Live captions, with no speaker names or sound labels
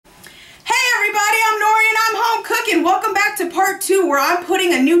cooking. Welcome back to part 2 where I'm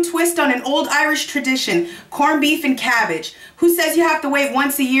putting a new twist on an old Irish tradition, corned beef and cabbage. Who says you have to wait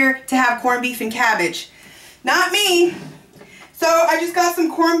once a year to have corned beef and cabbage? Not me. So I just got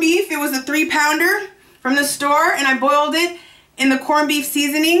some corned beef. It was a 3-pounder from the store and I boiled it in the corned beef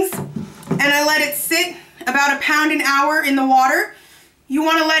seasonings and I let it sit about 1 pound an hour in the water. You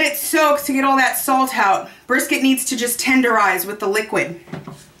want to let it soak to get all that salt out. Brisket needs to just tenderize with the liquid.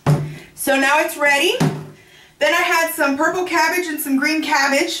 So now it's ready. Then I had some purple cabbage and some green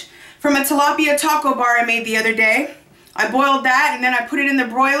cabbage from a tilapia taco bar I made the other day. I boiled that and then I put it in the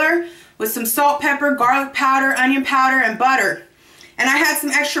broiler with some salt, pepper, garlic powder, onion powder, and butter. And I had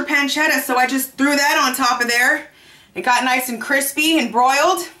some extra pancetta, so I just threw that on top of there. It got nice and crispy and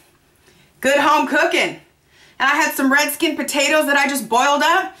broiled. Good home cooking. And I had some red skin potatoes that I just boiled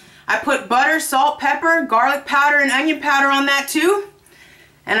up. I put butter, salt, pepper, garlic powder, and onion powder on that too.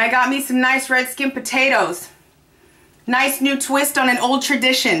 And I got me some nice red skin potatoes. Nice new twist on an old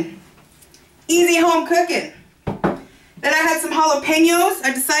tradition. Easy home cooking. Then I had some jalapenos.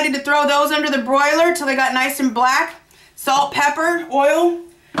 I decided to throw those under the broiler till they got nice and black. Salt, pepper, oil.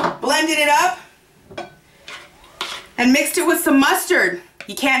 Blended it up. And mixed it with some mustard.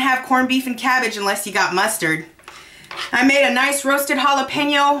 You can't have corned beef and cabbage unless you got mustard. I made a nice roasted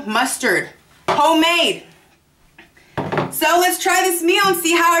jalapeno mustard. Homemade. So let's try this meal and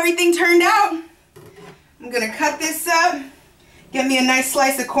see how everything turned out. I'm going to cut this up. Get me a nice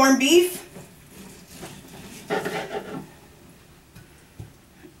slice of corned beef.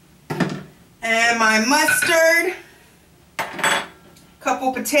 And my mustard.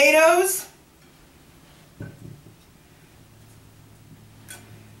 Couple potatoes.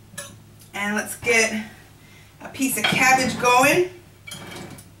 And let's get a piece of cabbage going.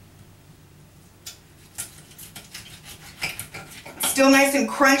 Still nice and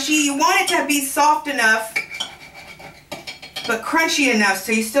crunchy. You want it to be soft enough, but crunchy enough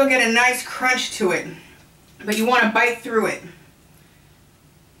so you still get a nice crunch to it. But you want to bite through it.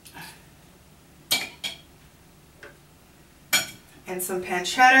 And some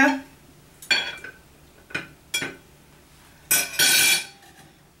pancetta.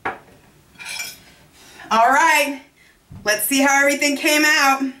 All right, let's see how everything came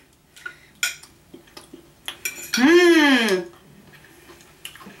out.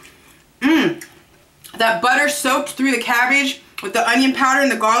 That butter soaked through the cabbage with the onion powder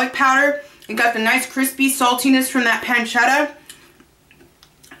and the garlic powder. It got the nice crispy saltiness from that pancetta.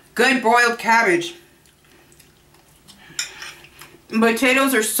 Good broiled cabbage. The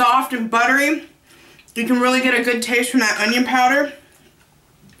potatoes are soft and buttery. You can really get a good taste from that onion powder.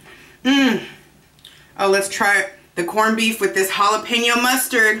 Oh, let's try the corned beef with this jalapeno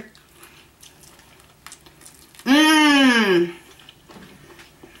mustard.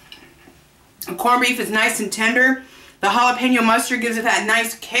 The corned beef is nice and tender. The jalapeno mustard gives it that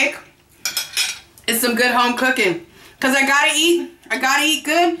nice kick. It's some good home cooking. Because I gotta eat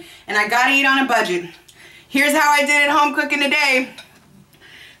good, and I gotta eat on a budget. Here's how I did it home cooking today.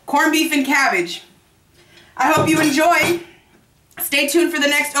 Corned beef and cabbage. I hope you enjoyed. Stay tuned for the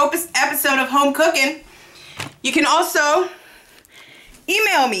next episode of Home Cooking. You can also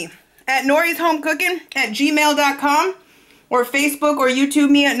email me at norishomecooking@gmail.com or Facebook or YouTube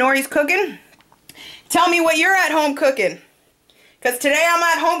me at Nori's Cooking. Tell me what you're at home cooking. Because today I'm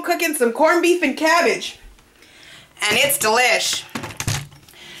at home cooking some corned beef and cabbage. And it's delish.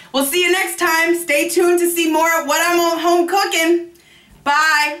 We'll see you next time. Stay tuned to see more of what I'm home cooking.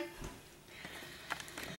 Bye.